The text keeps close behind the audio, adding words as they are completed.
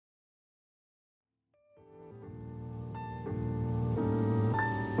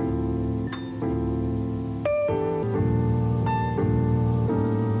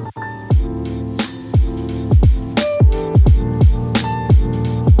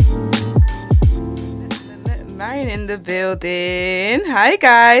in the building. Hi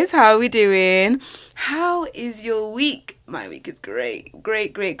guys, how are we doing? How is your week? My week is great.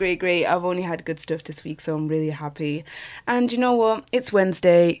 I've only had good stuff this week, so I'm really happy. And you know what? It's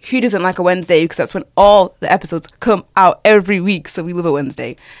Wednesday. Who doesn't like a Wednesday? Because that's when all the episodes come out every week, so we love a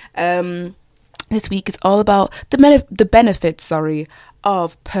Wednesday. This week is all about the benefits,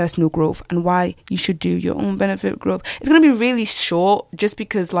 of personal growth and why you should do your own benefit growth. It's going to be really short just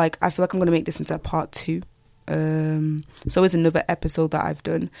because I feel like I'm going to make this into a part 2. So it's another episode that I've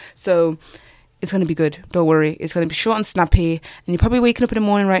done. So it's going to be good. Don't worry. It's going to be short and snappy. And you're probably waking up in the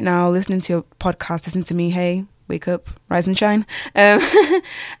morning right now, listening to your podcast, listening to me. Hey, wake up, rise and shine.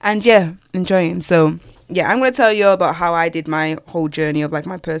 And yeah, enjoying. So yeah, I'm going to tell you all about how I did my whole journey of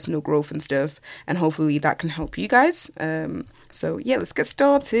my personal growth and stuff. And hopefully that can help you guys. So yeah, let's get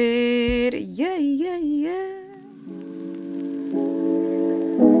started. Yeah.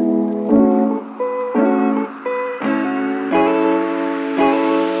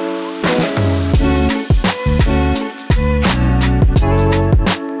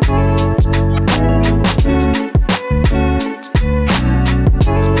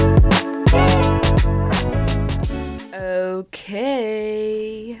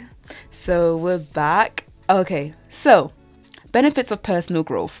 Okay, so we're back. Okay, so benefits of personal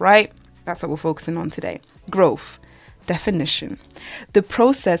growth, right? That's what we're focusing on today. Growth, definition, the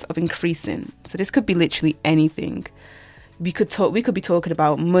process of increasing. So this could be literally anything. We could be talking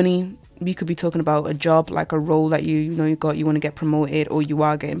about money. We could be talking about a job, like a role that you want to get promoted, or you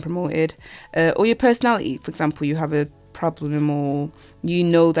are getting promoted, or your personality. For example, you have a problem, or you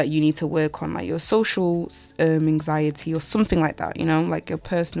know that you need to work on your social anxiety or something like that, your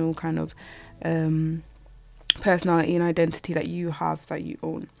personal kind of personality and identity that you have, that you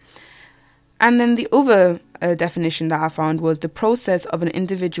own. And then the other definition that I found was the process of an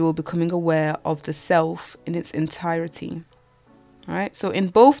individual becoming aware of the self in its entirety. All right, so in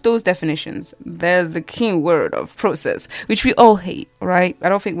both those definitions, there's the key word of process, which we all hate, right? I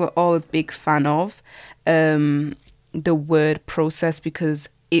don't think we're all a big fan of the word process, because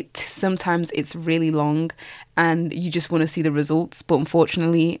sometimes it's really long and you just want to see the results, but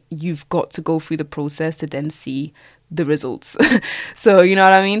unfortunately you've got to go through the process to then see the results. So you know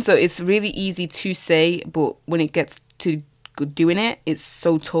what I mean? So it's really easy to say, but when it gets to doing it, it's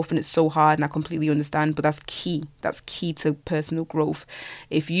so tough and it's so hard, and I completely understand, but that's key to personal growth.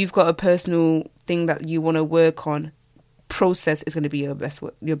 If you've got a personal thing that you want to work on, process is going to be your best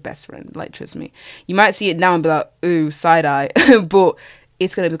friend. Trust me. You might see it now and be like, ooh, side eye, but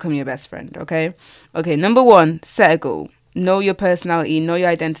it's going to become your best friend. Okay, number 1, set a goal. Know your personality, know your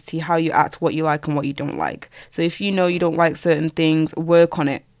identity, how you act, what you like and what you don't like. So if you know you don't like certain things, work on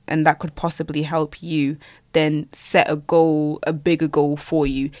it, and that could possibly help you. Then set a goal, a bigger goal for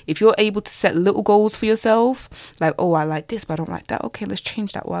you. If you're able to set little goals for yourself, like, oh, I like this but I don't like that, okay, let's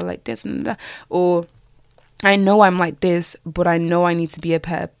change that. Well, I like this and that. Or I know I'm like this, but I know I need to be a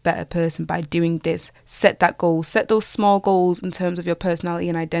better person by doing this. Set that goal. Set those small goals in terms of your personality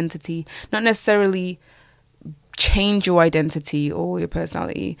and identity. Not necessarily change your identity or your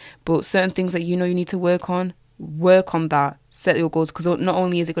personality, but certain things that you need to work on that. Set your goals, because not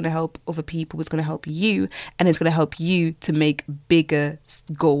only is it going to help other people, it's going to help you, and it's going to help you to make bigger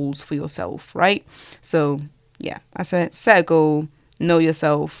goals for yourself, right? So yeah, I said set a goal. Know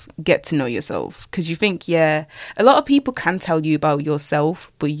yourself, get to know yourself, because you think, a lot of people can tell you about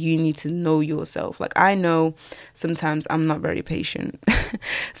yourself, but you need to know yourself. I know sometimes I'm not very patient.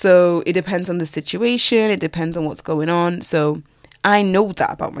 So it depends on the situation, it depends on what's going on. So I know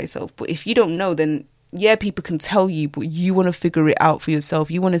that about myself, but if you don't know, then people can tell you, but you want to figure it out for yourself.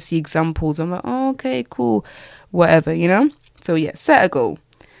 You want to see examples. I'm like, oh, okay, cool, whatever, So yeah, set a goal.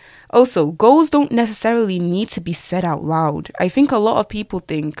 Also, goals don't necessarily need to be said out loud. I think a lot of people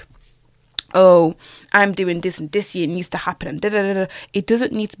think, oh, I'm doing this and this year, it needs to happen, and da-da-da-da. It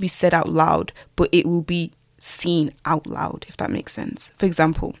doesn't need to be said out loud, but it will be seen out loud, if that makes sense. For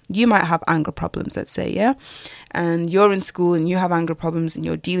example, you might have anger problems, let's say, yeah? And you're in school and you have anger problems and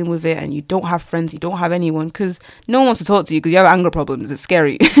you're dealing with it, and you don't have friends, you don't have anyone, because no one wants to talk to you because you have anger problems. It's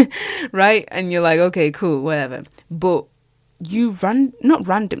scary, right? And you're like, okay, cool, whatever. But you not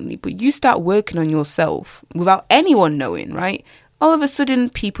randomly, but you start working on yourself without anyone knowing, right? All of a sudden,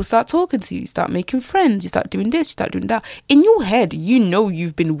 people start talking to you, start making friends, you start doing this, you start doing that. In your head,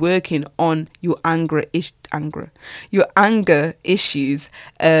 you've been working on your anger issues,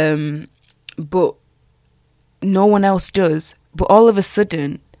 but no one else does. But all of a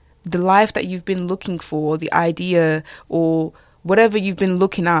sudden, the life that you've been looking for, the idea or whatever you've been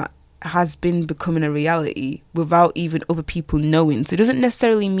looking at has been becoming a reality without even other people knowing. So it doesn't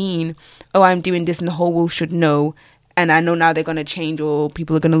necessarily mean, oh, I'm doing this and the whole world should know, and I know now they're going to change or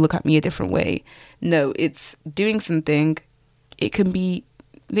people are going to look at me a different way. No, it's doing something. It can be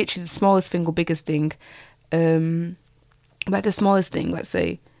literally the smallest thing or biggest thing. Like the smallest thing, let's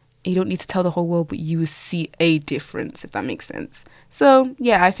say, you don't need to tell the whole world, but you will see a difference, if that makes sense. So,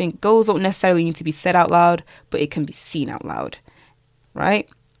 yeah, I think goals don't necessarily need to be said out loud, but it can be seen out loud, right?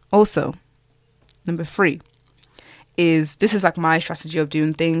 Also, number 3 is, this is like my strategy of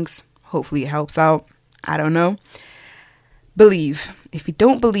doing things. Hopefully it helps out. I don't know. Believe. If you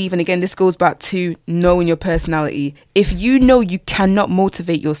don't believe, and again, this goes back to knowing your personality. If you know you cannot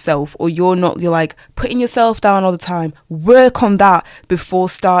motivate yourself, or you're like putting yourself down all the time, work on that before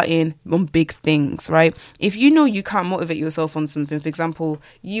starting on big things, right? If you know you can't motivate yourself on something, for example,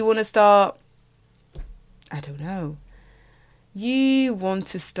 you want to start, I don't know, you want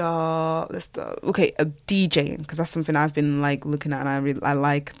to start, DJing, because that's something I've been like looking at, and I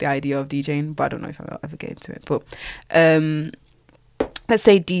like the idea of DJing, but I don't know if I'll ever get into it. But let's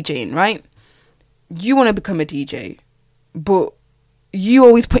say DJing, right? You want to become a DJ, but you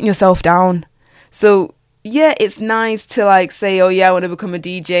always putting yourself down. So yeah, it's nice to like say, oh yeah, I want to become a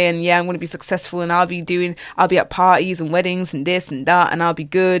DJ, and yeah, I'm going to be successful, and I'll be at parties and weddings and this and that, and I'll be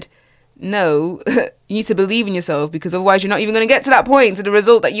good. No, you need to believe in yourself, because otherwise you're not even going to get to that point, to the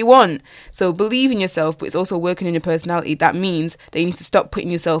result that you want. So believe in yourself, but it's also working in your personality. That means that you need to stop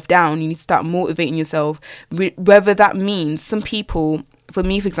putting yourself down. You need to start motivating yourself. Whether that means, some people, for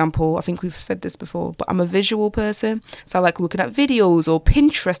me, for example, I think we've said this before, but I'm a visual person. So I like looking at videos, or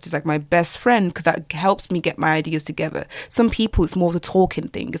Pinterest is like my best friend, because that helps me get my ideas together. Some people, it's more of the talking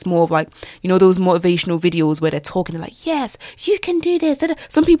thing. It's more of like, you know, those motivational videos where they're talking, they're like, yes, you can do this.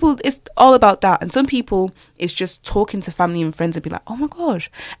 Some people, it's all about that. And some people, it's just talking to family and friends and be like, oh my gosh.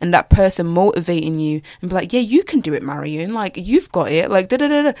 And that person motivating you and be like, yeah, you can do it, Marion. Like, you've got it. Like,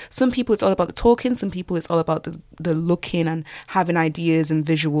 da-da-da-da. Some people, it's all about the talking. Some people, it's all about the looking and having ideas and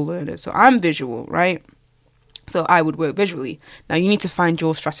visual learners. So I'm visual, right? So I would work visually. Now you need to find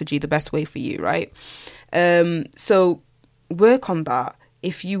your strategy, the best way for you, right? So work on that.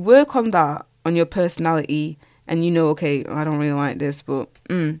 If you work on that, on your personality, and you know, okay, I don't really like this, but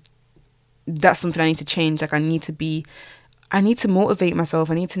that's something I need to change. Like I need to motivate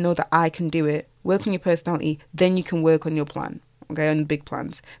myself. I need to know that I can do it. Work on your personality, then you can work on your plan. Okay, on big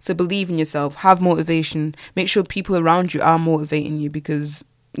plans. So believe in yourself, have motivation, make sure people around you are motivating you, because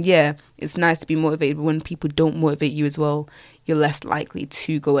yeah, it's nice to be motivated, but when people don't motivate you as well, you're less likely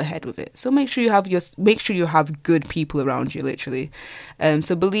to go ahead with it. So make sure you have good people around you, literally.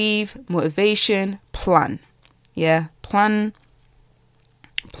 So believe, motivation, plan. Yeah, plan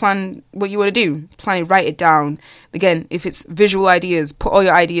what you want to do. Plan it, write it down. Again, if it's visual ideas, put all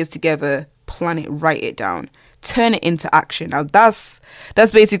your ideas together, plan it, write it down. Turn it into action. Now that's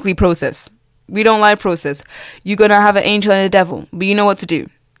basically process. We don't like process. You're gonna have an angel and a devil, but you know what to do.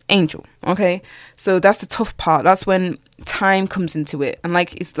 Angel, okay? So that's the tough part. That's when time comes into it. And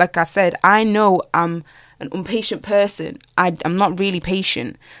like I said, I know I'm an impatient person. I'm not really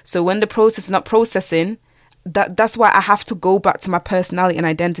patient. So when the process is not processing, that's why I have to go back to my personality and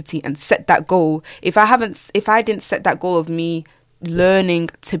identity and set that goal. If I didn't set that goal of me learning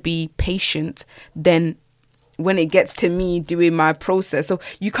to be patient, then when it gets to me doing my process, so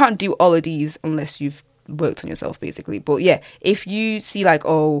you can't do all of these unless you've worked on yourself, basically. But yeah, if you see like,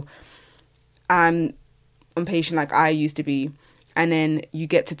 oh, I'm impatient like I used to be, and then you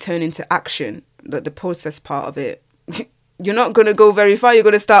get to turn into action, the process part of it, you're not going to go very far. You're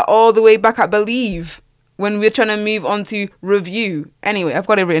going to start all the way back at believe when we're trying to move on to review. Anyway, I've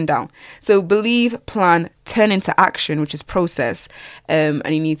got it written down. So believe, plan, turn into action, which is process. And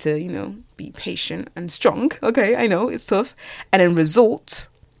you need to, be patient and strong. Okay, I know it's tough. And then result,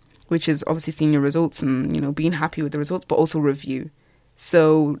 which is obviously seeing your results and, being happy with the results, but also review.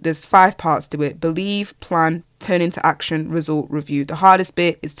 So there's 5 parts to it. Believe, plan, turn into action, result, review. The hardest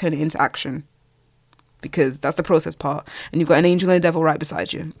bit is turn it into action, because that's the process part. And you've got an angel and a devil right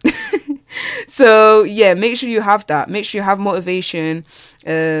beside you. So yeah, make sure you have that. Make sure you have motivation,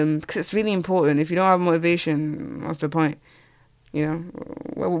 because it's really important. If you don't have motivation, what's the point?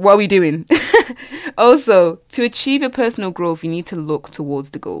 What are we doing? Also, to achieve your personal growth, you need to look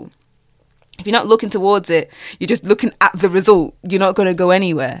towards the goal. If you're not looking towards it, you're just looking at the result, you're not going to go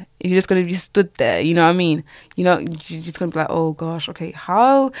anywhere. You're just going to be stood there, you know what I mean? You're just going to be like, oh gosh, okay,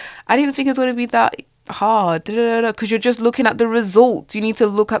 how? I didn't think it's going to be that hard, because you're just looking at the result. You need to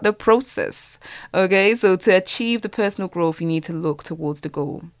look at the process. Okay, so to achieve the personal growth, you need to look towards the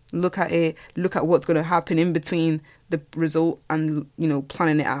goal. Look at it, look at what's going to happen in between the result and,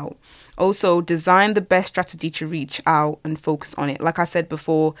 planning it out. Also, design the best strategy to reach out and focus on it. Like I said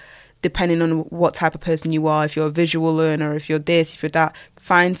before, depending on what type of person you are, if you're a visual learner, if you're this, if you're that,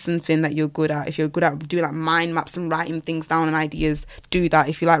 find something that you're good at. If you're good at doing like mind maps and writing things down and ideas, do that.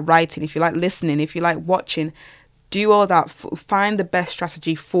 If you like writing, if you like listening, if you like watching, do all that. Find the best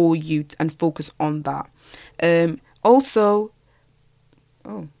strategy for you and focus on that. Also,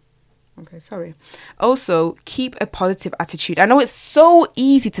 keep a positive attitude. I know it's so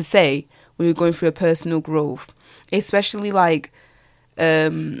easy to say when you're going through a personal growth, especially like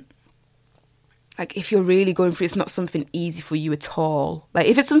if you're really going through, it's not something easy for you at all. Like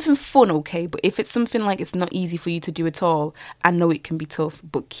if it's something fun, okay, but if it's something like it's not easy for you to do at all, I know it can be tough,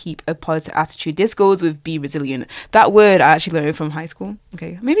 but keep a positive attitude. This goes with be resilient. That word I actually learned from high school.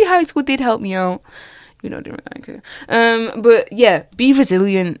 Okay, maybe high school did help me out. Didn't okay. But yeah, be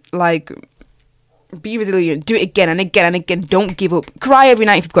resilient. Like, be resilient. Do it again and again and again. Don't give up. Cry every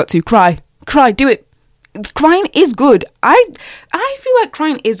night if you've got to. Cry. Do it. Crying is good. I feel like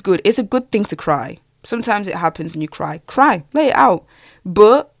crying is good. It's a good thing to cry. Sometimes it happens and you cry. Lay it out.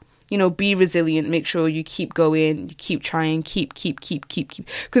 But, be resilient. Make sure you keep going. You keep trying. Keep.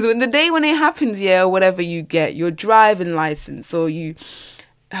 Because when it happens, or whatever you get, your driving license, or you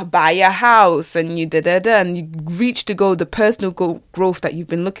buy a house and you and you reach the goal, the personal growth that you've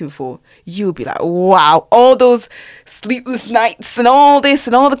been looking for, you'll be like, wow, all those sleepless nights and all this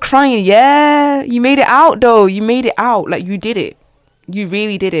and all the crying, you made it out though. You made it out. Like, you did it. You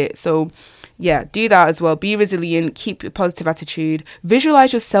really did it. So yeah, do that as well. Be resilient. Keep a positive attitude.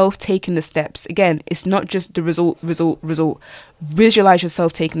 Visualize yourself taking the steps. Again, it's not just the result. Visualize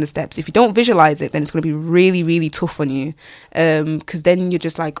yourself taking the steps. If you don't visualize it, then it's going to be really, really tough on you. Because then you're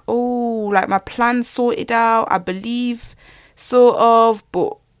just like, oh, like my plan's sorted out, I believe, sort of.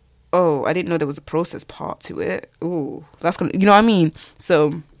 But, oh, I didn't know there was a process part to it. Oh, that's going to, you know what I mean?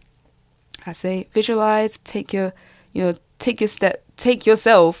 So I say visualize, take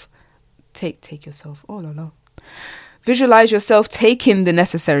yourself. Oh, no. Visualize yourself taking the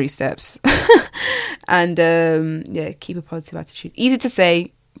necessary steps. And keep a positive attitude. Easy to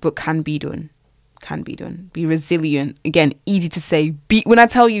say, but can be done. Be resilient. Again, easy to say. When I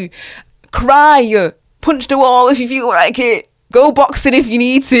tell you, cry, punch the wall if you feel like it, go boxing if you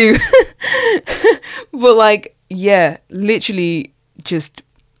need to. But literally just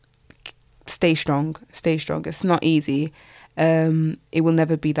stay strong. It's not easy. It will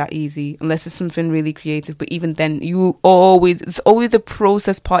never be that easy unless it's something really creative, but even then it's always the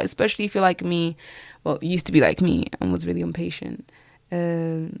process part, especially if you're like me. Well, you used to be like me and was really impatient,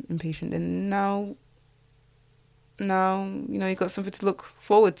 and now you got something to look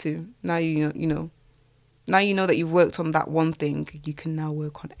forward to. Now you know that you've worked on that one thing, you can now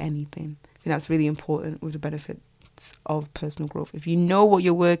work on anything. I think that's really important with the benefits of personal growth. If you know what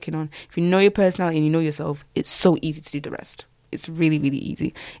you're working on, if you know your personality and you know yourself, it's so easy to do the rest. It's really, really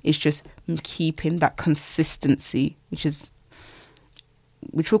easy. It's just keeping that consistency,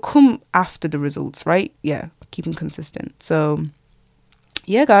 which will come after the results, right? Yeah, keeping consistent. So,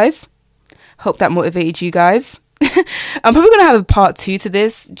 yeah, guys. Hope that motivated you guys. I'm probably going to have a part 2 to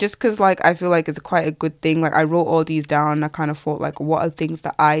this, just because, I feel like it's quite a good thing. I wrote all these down. I kind of thought, what are things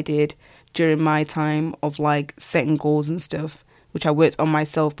that I did during my time of, setting goals and stuff, which I worked on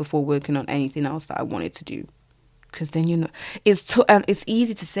myself before working on anything else that I wanted to do. Because then, it's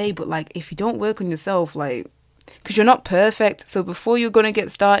easy to say, but, if you don't work on yourself, because you're not perfect. So before you're going to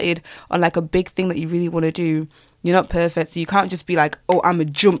get started on, a big thing that you really want to do, you're not perfect. So you can't just be like, oh, I'm going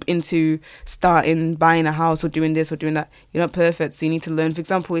to jump into starting buying a house or doing this or doing that. You're not perfect. So you need to learn. For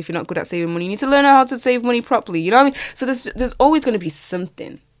example, if you're not good at saving money, you need to learn how to save money properly. You know what I mean? So there's always going to be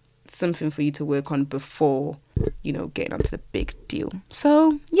something for you to work on before, getting onto the big deal.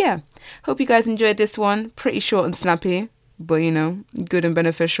 So, yeah. Hope you guys enjoyed this one. Pretty short and snappy, but, good and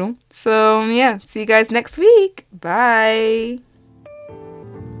beneficial. So, yeah. See you guys next week. Bye.